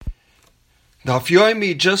Daf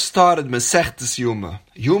Yomi just started Masechtas Yuma.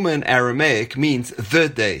 Yuma in Aramaic means the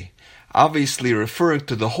day, obviously referring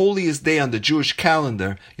to the holiest day on the Jewish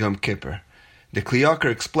calendar, Yom Kippur. The Kli Yakar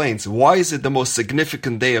explains, why is it the most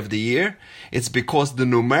significant day of the year? It's because the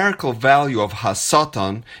numerical value of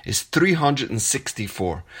HaSatan is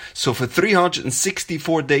 364. So for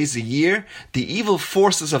 364 days a year, the evil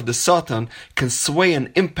forces of the Satan can sway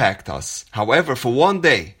and impact us. However, for one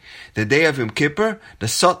day, the day of Yom Kippur, the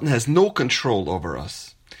Satan has no control over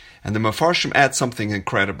us. And the Mefarshim adds something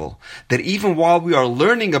incredible, that even while we are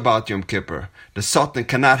learning about Yom Kippur, the Satan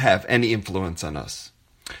cannot have any influence on us.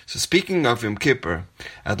 So speaking of Yom Kippur,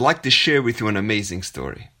 I'd like to share with you an amazing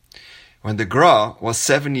story. When the Gra was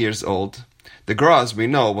 7 years old, the Gra, as we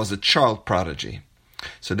know, was a child prodigy.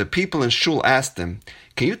 So the people in Shul asked him,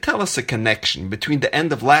 can you tell us a connection between the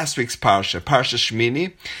end of last week's Parsha, Parsha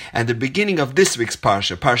Shmini, and the beginning of this week's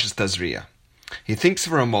Parsha, Parsha Tazria? He thinks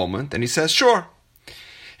for a moment and he says, sure.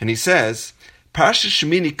 And he says, Parsha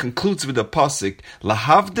Shemini concludes with a pasuk,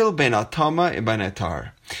 Lahavdil ben atama and ben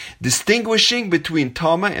atar, distinguishing between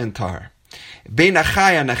tama and tar, ben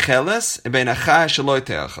achaya necheles and ben achaya shaloi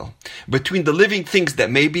teachel, between the living things that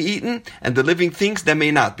may be eaten and the living things that may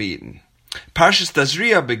not be eaten. Parshas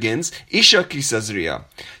Tazria begins, Isha ki Tazria,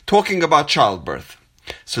 talking about childbirth.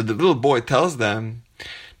 So the little boy tells them,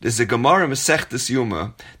 there's a Gemara Masechtas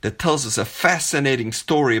Yuma that tells us a fascinating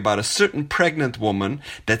story about a certain pregnant woman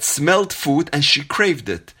that smelled food and she craved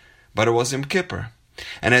it, but it was Yom Kippur.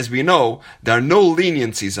 And as we know, there are no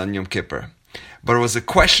leniencies on Yom Kippur, but it was a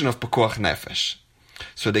question of Pekuach Nefesh.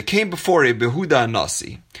 So they came before Rebbe Yehuda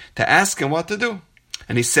HaNasi to ask him what to do.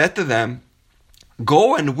 And he said to them,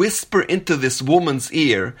 go and whisper into this woman's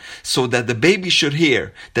ear so that the baby should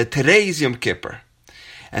hear that today is Yom Kippur.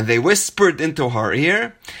 And they whispered into her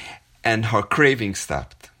ear, and her craving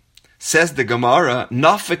stopped. Says the Gemara,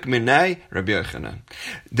 Nafik Minay, Rabbi Yochanan.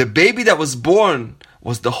 The baby that was born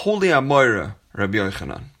was the Holy Amoira, Rabbi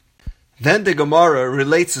Yochanan. Then the Gemara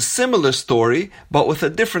relates a similar story, but with a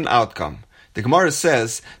different outcome. The Gemara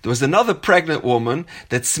says, there was another pregnant woman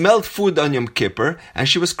that smelled food on Yom Kippur, and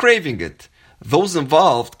she was craving it. Those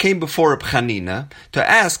involved came before Reb Chanina to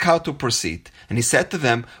ask how to proceed. And he said to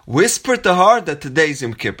them, whisper to her that today is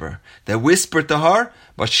Yom Kippur. They whispered to her,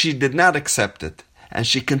 but she did not accept it. And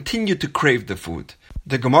she continued to crave the food.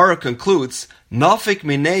 The Gemara concludes, Nafik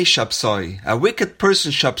minei shapsoi, a wicked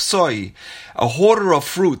person shapsoi, a hoarder of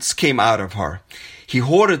fruits came out of her. He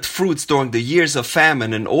hoarded fruits during the years of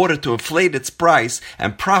famine in order to inflate its price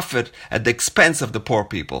and profit at the expense of the poor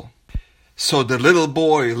people. So the little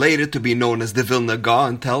boy, later to be known as the Vilna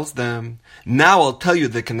Gaon, tells them, now I'll tell you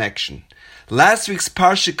the connection. Last week's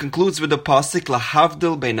parsha concludes with the pasuk,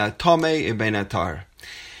 Lahavdil ben atomei and ben atar.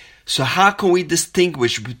 So how can we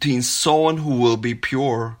distinguish between someone who will be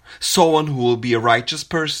pure, someone who will be a righteous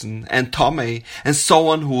person, and Tomei, and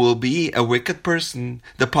someone who will be a wicked person?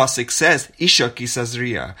 The pasuk says, Isha ki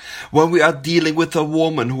Tazria. When we are dealing with a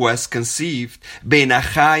woman who has conceived, bein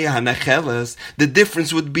achaya hanecheles, the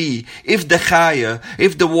difference would be, if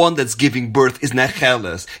the one that's giving birth is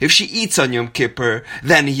necheles, if she eats on Yom Kippur,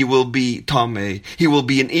 then he will be Tomei, he will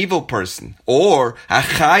be an evil person. Or,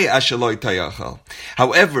 achaya ashaloi tayachal.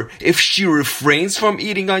 However, if she refrains from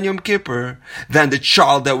eating on Yom Kippur, then the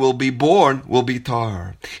child that will be born will be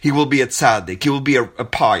tahor. He will be a tzaddik. He will be a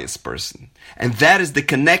pious person. And that is the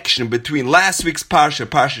connection between last week's Parsha,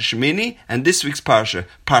 Parsha Shemini, and this week's Parsha,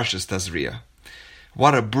 Parsha Tazria.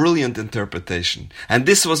 What a brilliant interpretation. And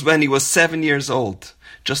this was when he was 7 years old.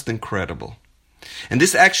 Just incredible. And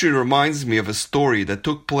this actually reminds me of a story that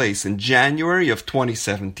took place in January of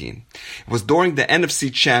 2017. It was during the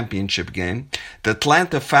NFC Championship game. The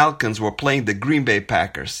Atlanta Falcons were playing the Green Bay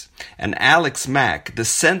Packers. And Alex Mack, the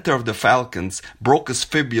center of the Falcons, broke his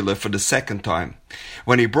fibula for the second time.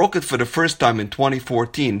 When he broke it for the first time in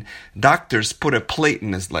 2014, doctors put a plate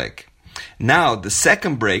in his leg. Now, the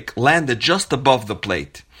second break landed just above the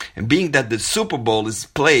plate. And being that the Super Bowl is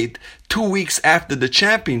played 2 weeks after the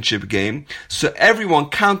championship game, so everyone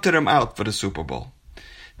counted him out for the Super Bowl.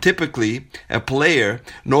 Typically, a player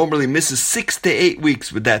normally misses 6 to 8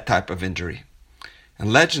 weeks with that type of injury.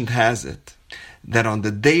 And legend has it that on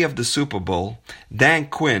the day of the Super Bowl, Dan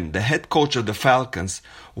Quinn, the head coach of the Falcons,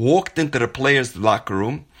 walked into the players' locker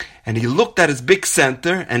room and he looked at his big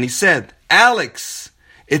center and he said, Alex,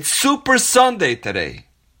 it's Super Sunday today.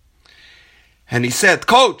 And he said,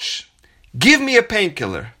 Coach, give me a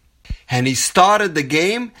painkiller. And he started the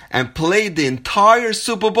game and played the entire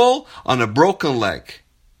Super Bowl on a broken leg.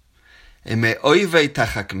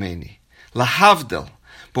 Lahavdil.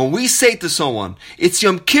 When we say to someone, it's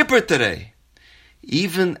Yom Kippur today,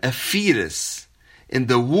 even a fetus in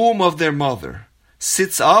the womb of their mother,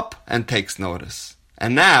 sits up and takes notice.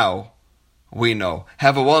 And now we know.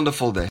 Have a wonderful day.